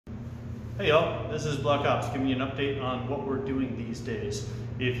Hey y'all, this is Black Ops giving you an update on what we're doing these days.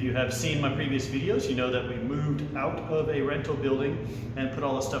 If you have seen my previous videos, you know that we moved out of a rental building and put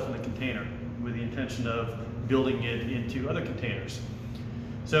all the stuff in the container with the intention of building it into other containers.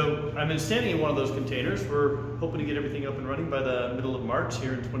 So I've been standing in one of those containers. We're hoping to get everything up and running by the middle of March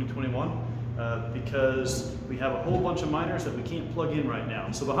here in 2021 because we have a whole bunch of miners that we can't plug in right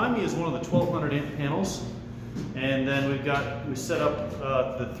now. So behind me is one of the 1200 amp panels. And then we set up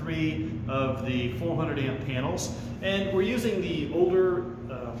the 3 of the 400 amp panels, and we're using the older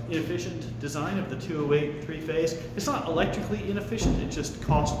inefficient design of the 208 3-phase. It's not electrically inefficient, it just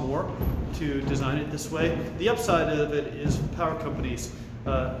costs more to design it this way. The upside of it is power companies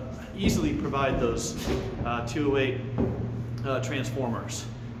easily provide those 208 transformers,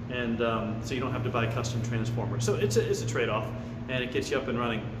 and so you don't have to buy custom transformers. So it's a trade-off, and it gets you up and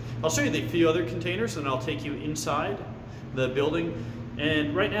running. I'll show you the few other containers and I'll take you inside the building.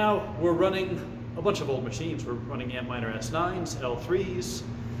 And right now we're running a bunch of old machines. We're running Antminer S9s, L3s,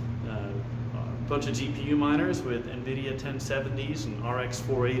 a bunch of GPU miners with NVIDIA 1070s and RX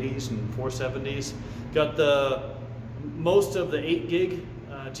 480s and 470s. Got most of the 8 gig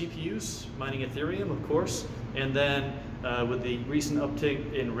GPUs mining Ethereum, of course, and then with the recent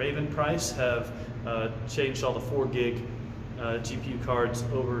uptick in Raven price have changed all the 4 gig GPU cards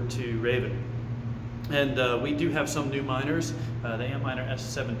over to Raven. And we do have some new miners, the Antminer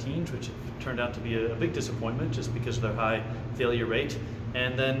S17s, which turned out to be a big disappointment just because of their high failure rate.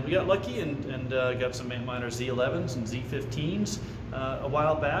 And then we got lucky and got some Antminer Z11s and Z15s a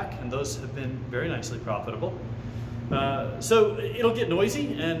while back, and those have been very nicely profitable. So it'll get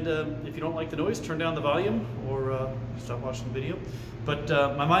noisy, and if you don't like the noise, turn down the volume or stop watching the video. But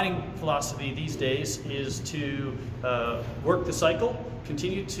my mining philosophy these days is to work the cycle,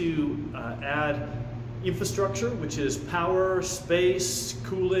 continue to add infrastructure, which is power, space,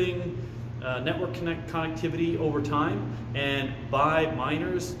 cooling, network connectivity over time, and buy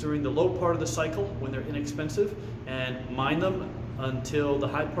miners during the low part of the cycle when they're inexpensive, and mine them until the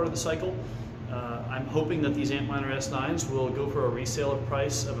high part of the cycle. I'm hoping that these Antminer S9s will go for a resale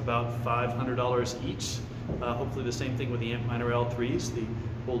price of about $500 each. Hopefully the same thing with the Antminer L3s. The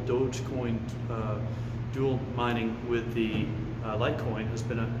whole Dogecoin dual mining with the Litecoin has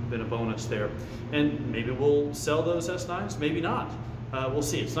been a bonus there. And maybe we'll sell those S9s, maybe not. We'll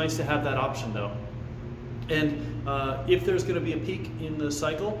see. It's nice to have that option though. And if there's going to be a peak in the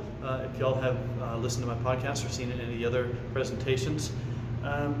cycle, if y'all have listened to my podcast or seen it in any of the other presentations,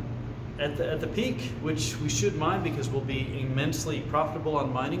 at the peak, which we should mine because we'll be immensely profitable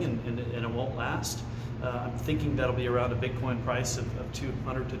on mining and it won't last. I'm thinking that'll be around a Bitcoin price of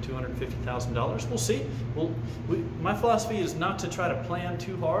 $200,000 to $250,000. We'll see. My philosophy is not to try to plan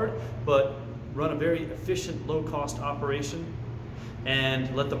too hard, but run a very efficient, low-cost operation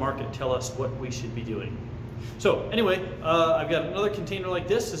and let the market tell us what we should be doing. So anyway, I've got another container like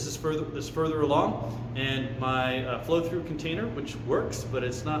this. This is further along, and my flow-through container, which works, but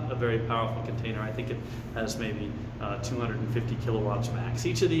it's not a very powerful container. I think it has maybe 250 kilowatts max.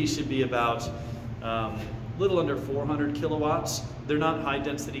 Each of these should be about a little under 400 kilowatts. They're not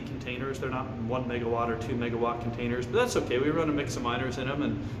high-density containers. They're not 1 megawatt or 2 megawatt containers, but that's okay. We run a mix of miners in them,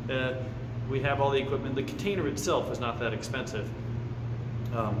 and we have all the equipment. The container itself is not that expensive.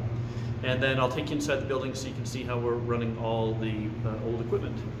 And then I'll take you inside the building so you can see how we're running all the old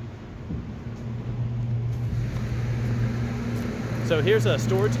equipment. So here's a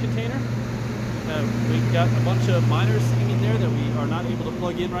storage container. We've got a bunch of miners sitting in there that we are not able to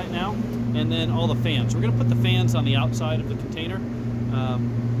plug in right now. And then all the fans. We're going to put the fans on the outside of the container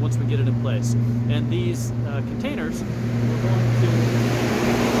once we get it in place. And these containers, we're going to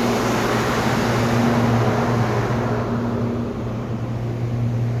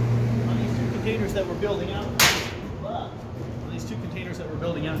that we're building out. These 2 containers that we're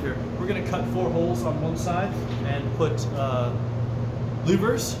building out here, we're going to cut 4 holes on one side and put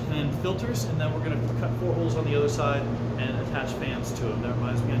louvers and filters, and then we're going to cut 4 holes on the other side and attach fans to them. That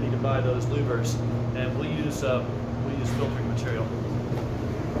reminds me, I need to buy those louvers, and we'll use filtering material.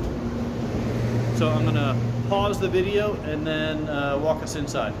 So I'm going to pause the video and then walk us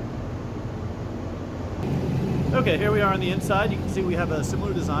inside. Okay, here we are on the inside. You can see we have a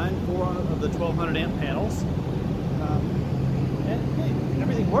similar design for of the 1200 amp panels. And hey,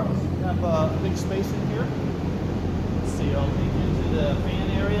 everything works. We have a big space in here. Let's see, I'll take you into the fan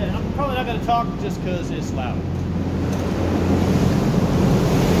area. And I'm probably not going to talk just because it's loud.